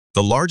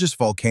The largest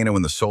volcano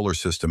in the solar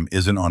system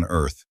isn't on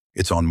Earth,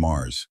 it's on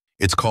Mars.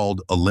 It's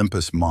called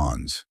Olympus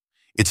Mons.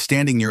 It's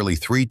standing nearly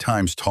 3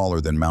 times taller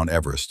than Mount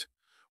Everest,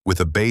 with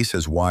a base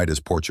as wide as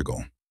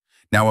Portugal.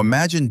 Now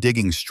imagine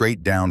digging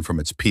straight down from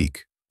its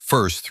peak,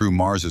 first through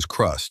Mars's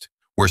crust,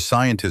 where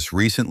scientists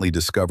recently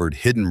discovered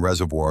hidden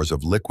reservoirs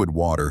of liquid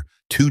water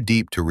too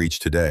deep to reach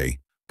today,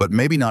 but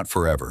maybe not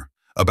forever.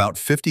 About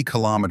 50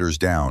 kilometers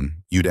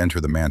down, you'd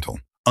enter the mantle.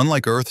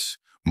 Unlike Earth's,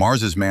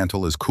 Mars's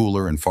mantle is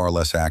cooler and far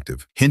less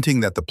active, hinting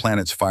that the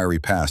planet's fiery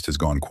past has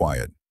gone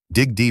quiet.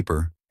 Dig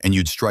deeper, and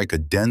you'd strike a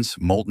dense,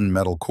 molten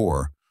metal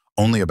core,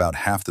 only about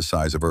half the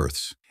size of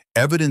Earth's.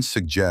 Evidence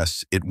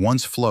suggests it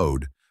once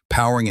flowed,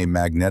 powering a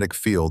magnetic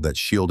field that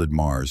shielded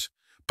Mars,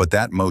 but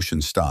that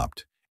motion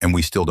stopped, and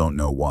we still don't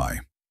know why.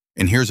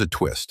 And here's a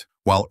twist.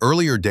 While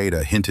earlier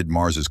data hinted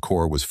Mars's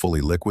core was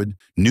fully liquid,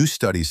 new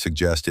studies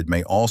suggest it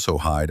may also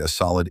hide a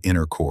solid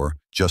inner core,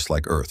 just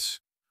like Earth's.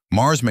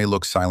 Mars may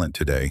look silent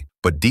today,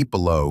 but deep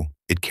below,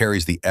 it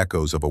carries the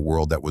echoes of a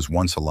world that was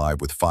once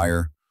alive with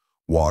fire,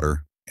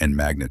 water, and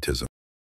magnetism.